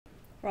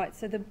Right,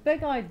 so the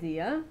big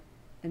idea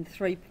in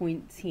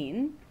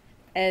 3.10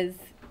 is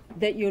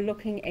that you're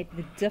looking at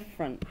the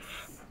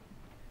difference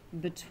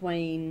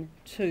between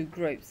two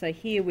groups. So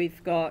here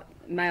we've got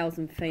males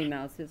and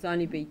females, so it's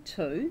only be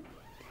two.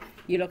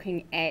 You're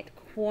looking at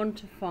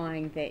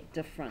quantifying that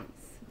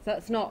difference. So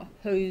it's not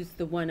who's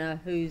the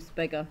winner, who's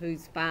bigger,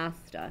 who's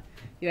faster.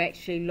 You're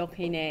actually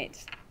looking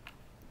at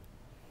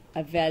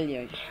a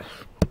value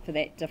for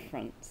that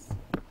difference.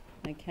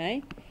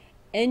 Okay?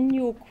 In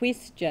your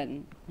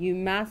question, you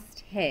must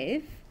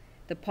have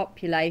the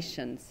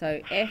population. So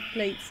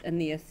athletes in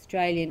the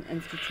Australian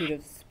Institute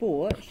of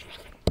Sport,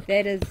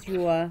 that is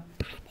your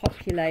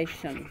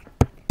population.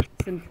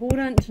 It's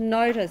important to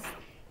notice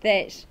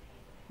that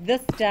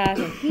this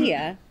data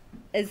here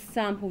is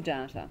sample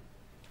data.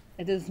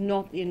 It is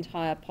not the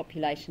entire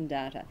population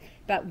data,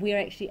 but we're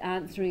actually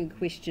answering a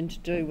question to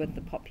do with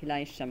the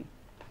population.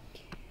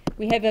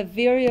 We have a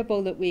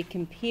variable that we're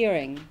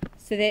comparing,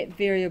 so that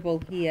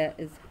variable here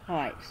is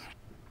height.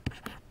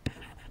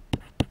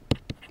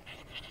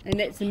 And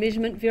that's a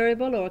measurement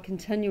variable or a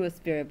continuous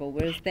variable,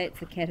 whereas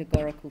that's a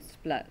categorical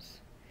split.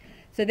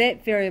 So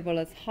that variable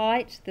is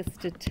height. The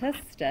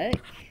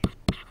statistic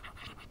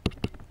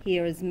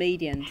here is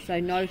median. So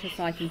notice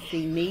I can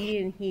see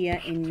median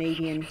here and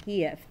median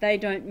here. If they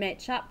don't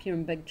match up, you're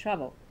in big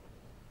trouble.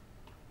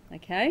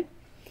 Okay?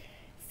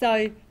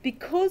 So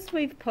because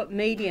we've put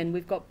median,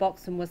 we've got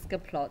box and whisker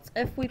plots.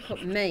 If we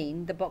put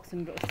mean, the box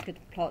and whisker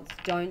plots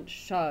don't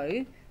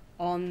show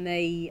on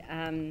the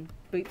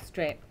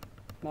bootstrap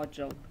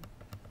module,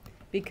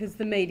 because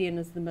the median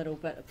is the middle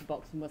bit of the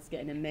box and whisker,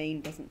 and a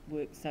mean doesn't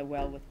work so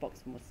well with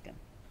box and whisker.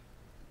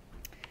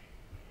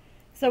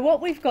 So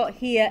what we've got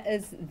here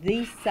is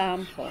the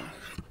sample.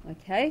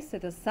 Okay, so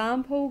the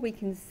sample, we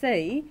can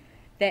see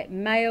that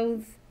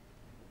males'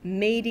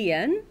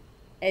 median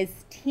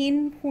is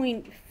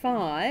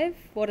 10.5,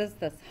 what is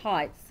this,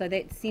 height, so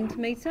that's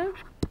centimetre.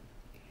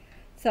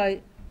 So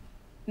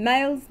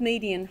males'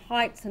 median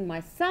heights in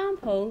my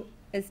sample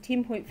is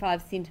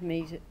 10.5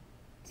 centimetre,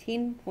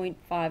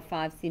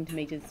 10.55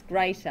 centimetres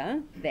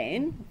greater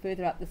than,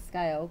 further up the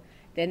scale,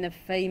 than the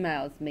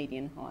female's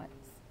median heights.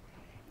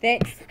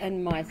 That's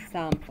in my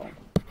sample.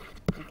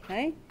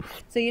 Okay,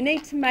 so you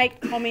need to make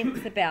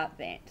comments about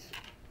that.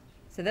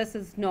 So this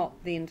is not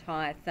the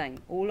entire thing.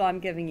 All I'm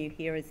giving you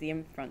here is the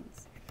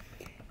inference.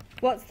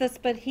 What's this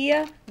bit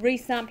here?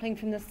 Resampling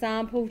from the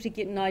sample to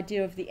get an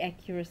idea of the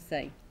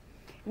accuracy.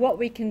 What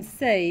we can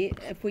see,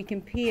 if we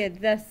compare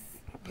this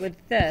with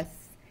this,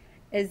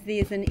 is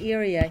there's an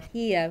area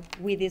here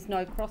where there's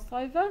no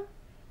crossover.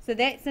 So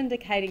that's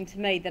indicating to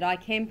me that I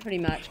can pretty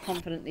much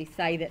confidently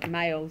say that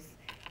males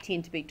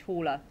tend to be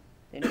taller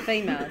than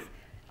females.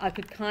 I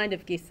could kind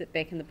of guess it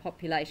back in the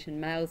population.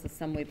 Males are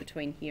somewhere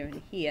between here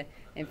and here,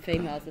 and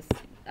females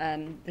are,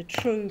 the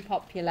true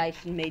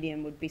population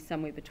median would be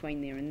somewhere between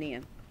there and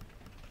there.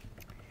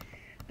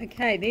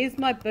 Okay, there's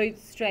my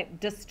bootstrap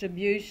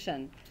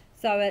distribution.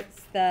 So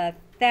it's the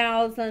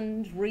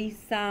 1,000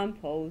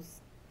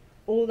 resamples,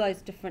 all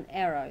those different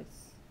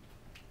arrows.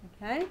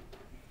 Okay,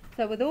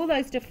 so with all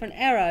those different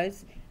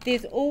arrows,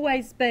 there's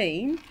always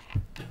been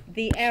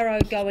the arrow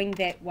going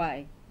that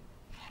way.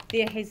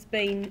 There has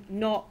been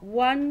not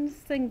one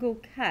single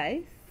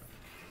case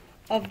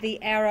of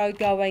the arrow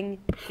going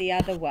the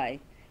other way,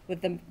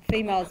 with the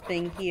females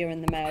being here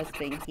and the males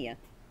being here.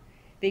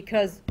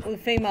 Because all the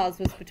females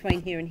was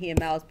between here and here,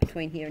 males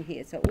between here and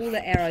here. So all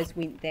the arrows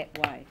went that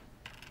way.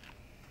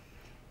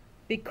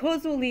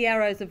 Because all the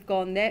arrows have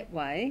gone that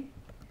way,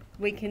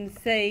 we can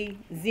see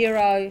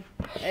 0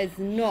 is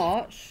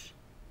not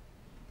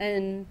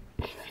in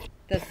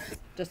this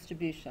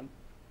distribution.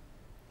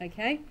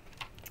 Okay?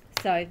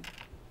 So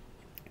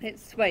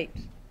that's sweet.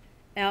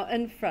 Our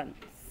inference.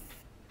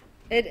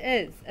 It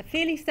is a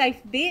fairly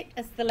safe bet,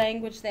 is the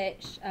language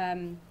that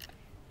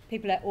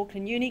people at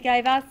Auckland Uni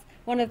gave us.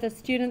 One of the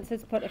students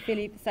has put a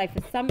fairly safe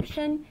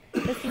assumption.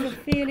 This is a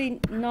fairly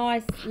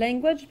nice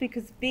language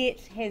because bet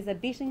has a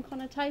betting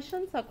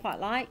connotation, so I quite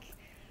like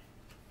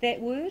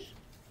that word.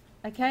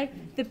 Okay,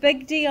 the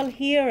big deal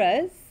here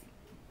is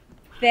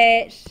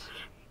that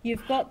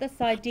you've got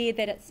this idea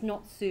that it's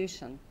not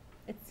certain.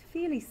 It's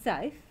fairly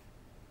safe,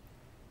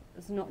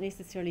 it's not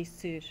necessarily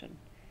certain.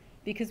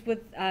 Because with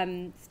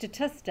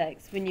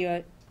statistics, when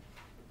you're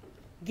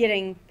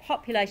getting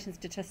population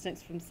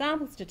statistics from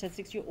sample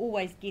statistics, you're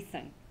always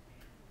guessing.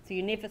 So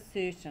you're never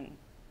certain.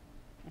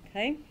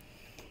 Okay?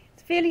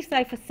 It's a fairly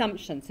safe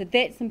assumption, so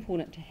that's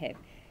important to have.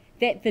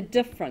 That the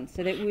difference,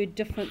 so that word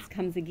difference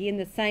comes again,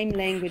 the same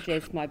language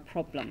as my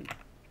problem.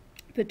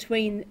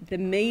 Between the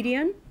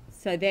median,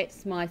 so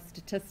that's my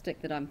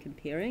statistic that I'm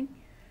comparing.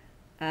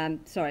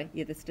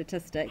 The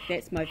statistic,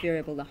 that's my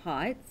variable, the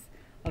heights,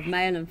 of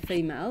male and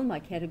female, my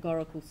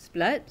categorical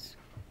split.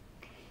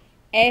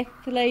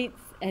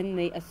 Athletes in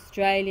the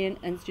Australian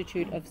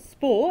Institute of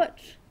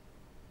Sport,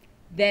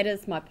 that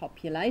is my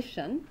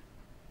population.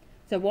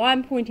 So why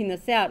I'm pointing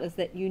this out is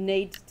that you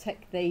need to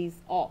tick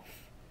these off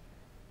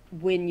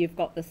when you've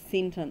got the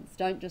sentence.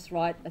 Don't just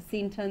write a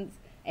sentence,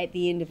 at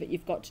the end of it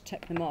you've got to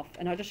tick them off.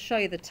 And I'll just show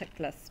you the tick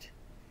list.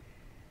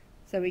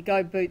 So we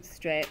go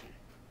bootstrap,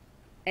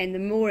 and the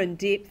more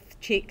in-depth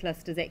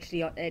checklist is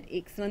actually at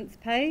excellence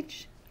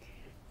page.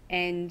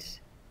 And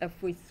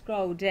if we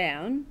scroll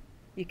down,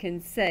 you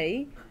can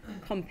see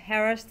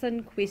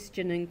comparison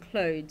question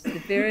includes the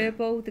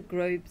variable, the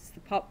groups, the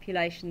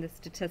population, the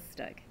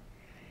statistic.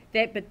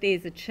 That bit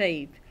there's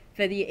achieved.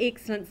 For the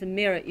excellence and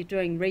merit, you're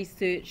doing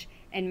research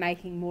and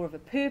making more of a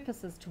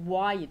purpose as to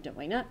why you're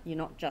doing it. You're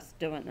not just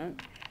doing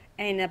it.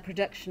 And a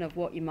prediction of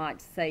what you might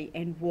see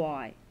and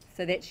why.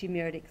 So that's your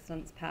merit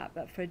excellence part.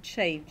 But for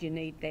achieved, you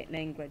need that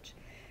language.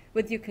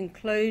 With your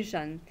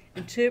conclusion,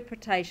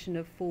 interpretation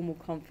of formal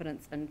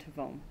confidence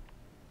interval.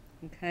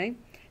 Okay,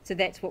 so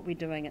that's what we're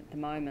doing at the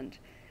moment.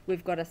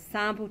 We've got a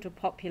sample to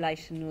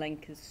population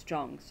link is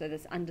strong. So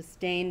this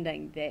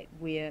understanding that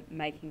we're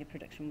making a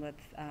prediction with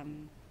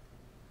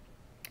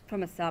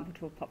from a sample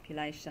to a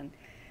population.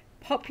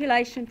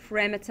 Population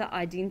parameter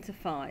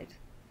identified.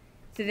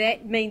 So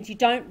that means you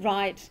don't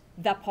write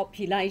the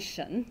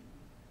population.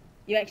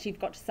 You actually have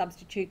got to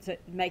substitute, so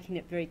making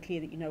it very clear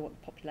that you know what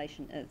the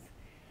population is.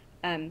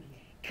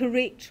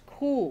 Correct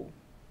call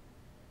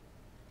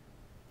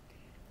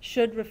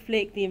should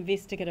reflect the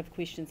investigative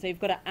question. So you've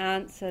got to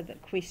answer the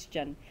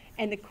question.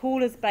 And the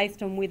call is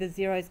based on whether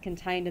 0 is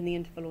contained in the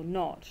interval or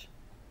not.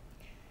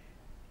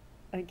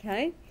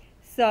 Okay,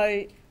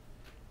 so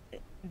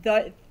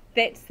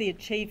that's the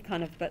achieve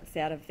kind of bits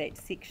out of that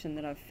section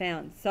that I've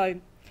found. So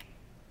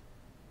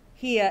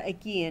here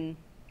again,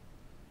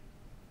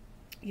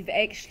 you've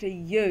actually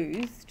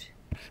used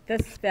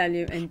this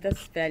value and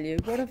this value.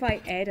 What have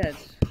I added?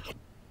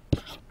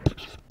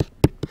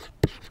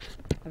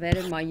 I've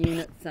added my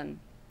units in.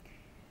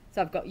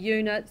 So I've got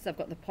units, I've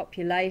got the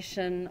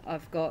population,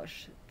 I've got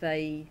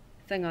the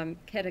thing I'm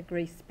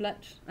category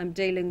split I'm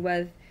dealing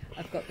with,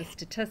 I've got the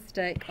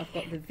statistic, I've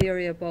got the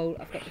variable,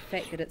 I've got the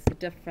fact that it's a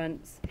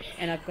difference,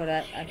 and I've got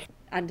a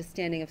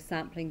understanding of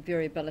sampling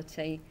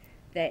variability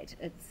that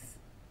it's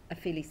a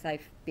fairly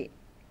safe bet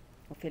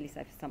or fairly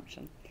safe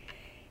assumption.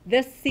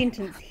 This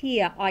sentence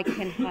here I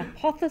can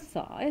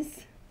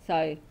hypothesize,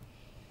 so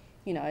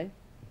you know,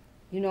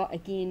 you're not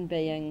again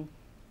being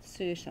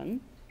certain,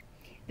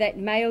 that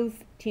males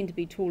tend to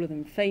be taller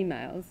than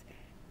females,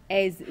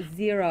 as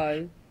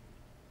 0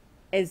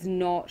 is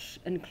not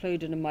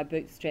included in my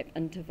bootstrap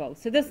interval.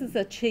 So this is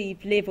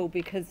achieved level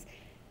because,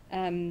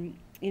 you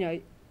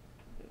know,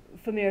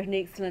 for merit and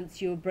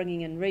excellence you're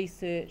bringing in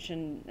research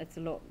and it's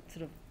a lot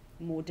sort of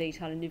more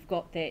detail, and you've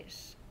got that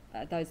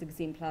those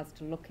exemplars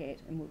to look at,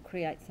 and we'll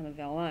create some of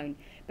our own.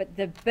 But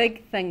the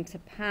big thing to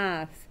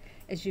pass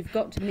is you've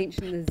got to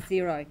mention the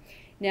 0.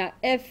 Now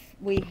if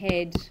we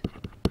had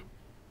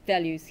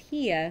values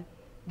here,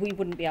 we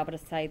wouldn't be able to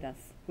say this.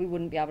 We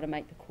wouldn't be able to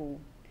make the call.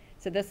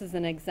 So this is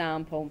an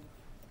example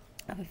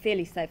of a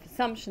fairly safe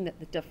assumption that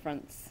the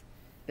difference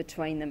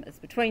between them is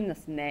between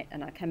this and that,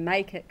 and I can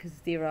make it because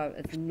 0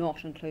 is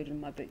not included in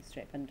my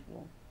bootstrap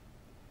interval.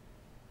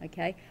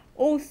 Okay.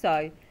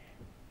 Also,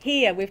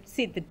 here we've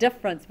said the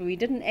difference, but we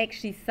didn't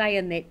actually say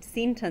in that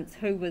sentence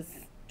who was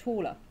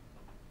taller.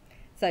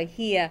 So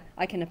here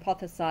I can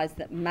hypothesize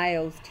that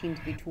males tend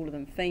to be taller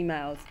than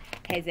females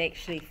has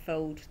actually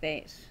filled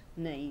that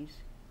need.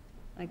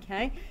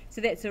 Okay,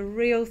 so that's a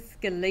real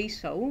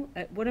skeletal.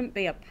 It wouldn't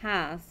be a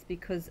pass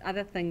because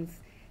other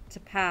things to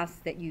pass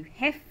that you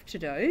have to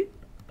do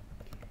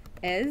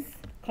is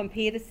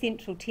compare the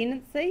central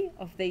tendency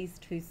of these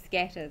two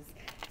scatters.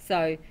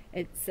 So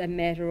it's a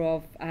matter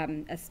of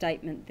a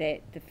statement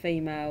that the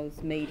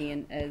female's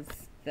median is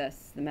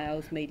this, the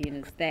male's median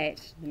is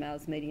that, the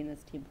male's median is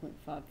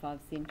 10.55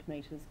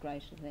 centimetres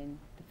greater than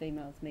the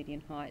female's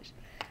median height.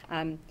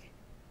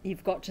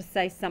 You've got to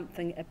say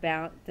something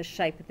about the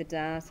shape of the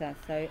data.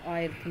 So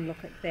I can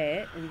look at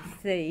that and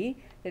see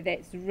that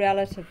that's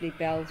relatively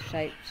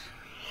bell-shaped,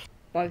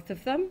 both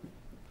of them.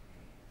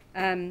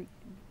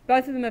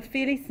 Both of them are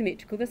fairly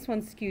symmetrical. This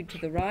one's skewed to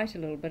the right a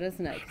little bit,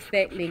 isn't it? Because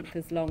that length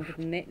is longer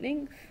than that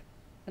length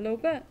a little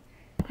bit.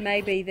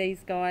 Maybe these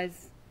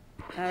guys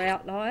are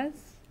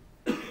outliers.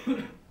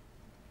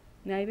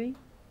 Maybe.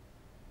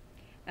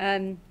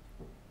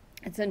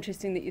 It's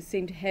interesting that you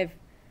seem to have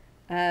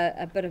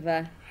a bit of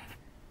a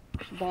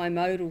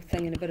bimodal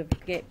thing and a bit of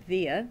a gap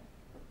there.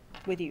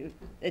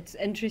 It's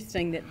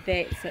interesting that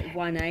that's at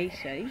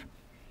 180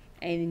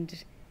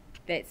 and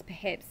that's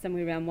perhaps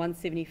somewhere around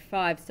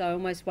 175, so I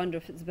almost wonder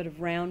if it's a bit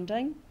of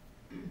rounding.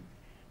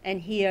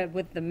 And here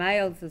with the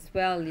males as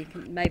well, you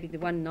can maybe the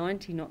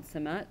 190 not so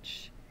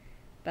much,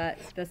 but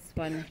this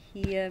one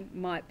here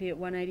might be at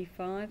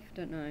 185,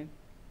 don't know.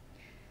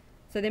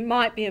 So there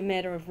might be a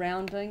matter of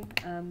rounding,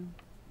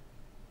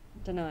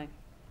 don't know.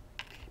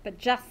 But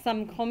just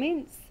some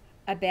comments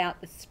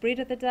about the spread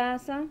of the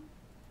data,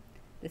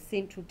 the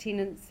central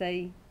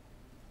tendency,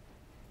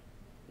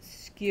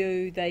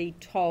 skew, the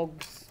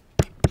togs.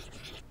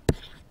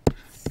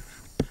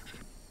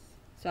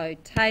 So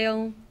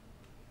tail,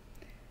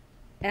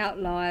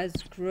 outliers,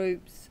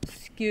 groups,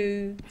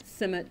 skew,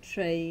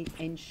 symmetry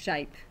and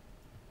shape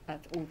are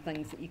all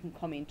things that you can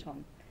comment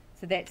on.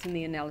 So that's in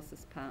the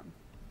analysis part.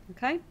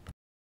 Okay?